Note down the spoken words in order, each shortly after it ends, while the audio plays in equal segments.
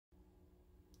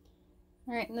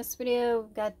Alright, in this video,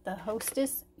 we've got the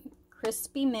Hostess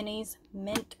Crispy Minis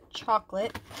Mint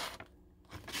Chocolate.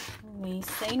 We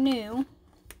say new.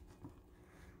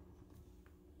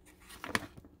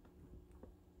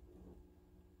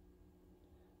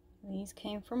 These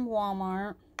came from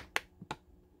Walmart.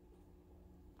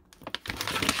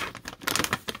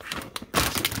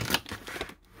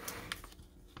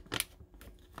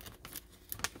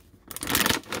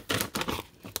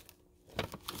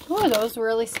 Oh, those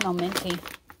really smell minty.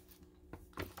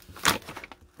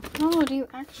 Oh, do you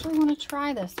actually want to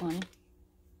try this one?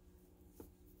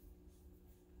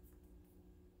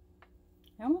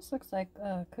 It almost looks like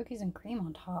cookies and cream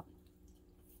on top.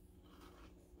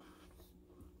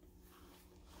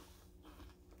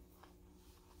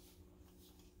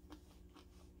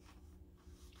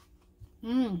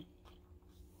 Mmm.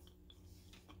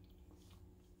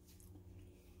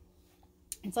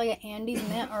 It's like an Andes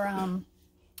mint or a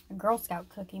Girl Scout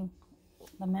cookie,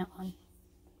 the mint one.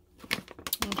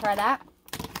 You try that?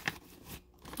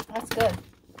 That's good.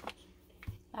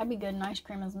 That'd be good in ice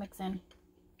cream as mix-in.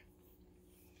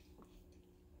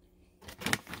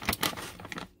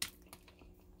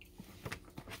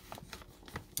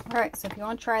 Alright, so if you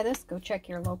want to try this, go check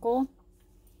your local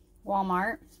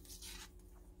Walmart.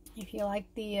 If you like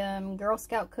the Girl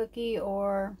Scout cookie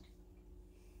or...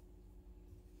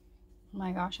 Oh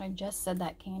my gosh, I just said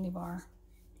that candy bar.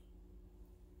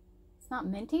 It's not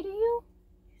minty to you?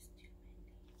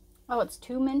 Oh, it's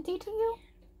too minty to you?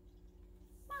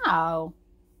 No.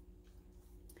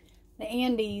 The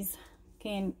Andes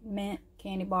mint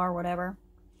candy bar, whatever.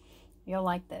 You'll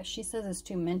like this. She says it's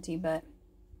too minty, but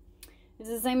it's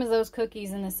the same as those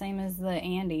cookies and the same as the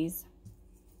Andes.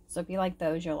 So if you like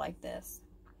those, you'll like this.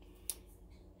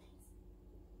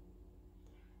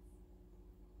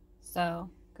 So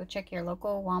go check your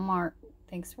local Walmart.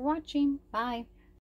 Thanks for watching. Bye.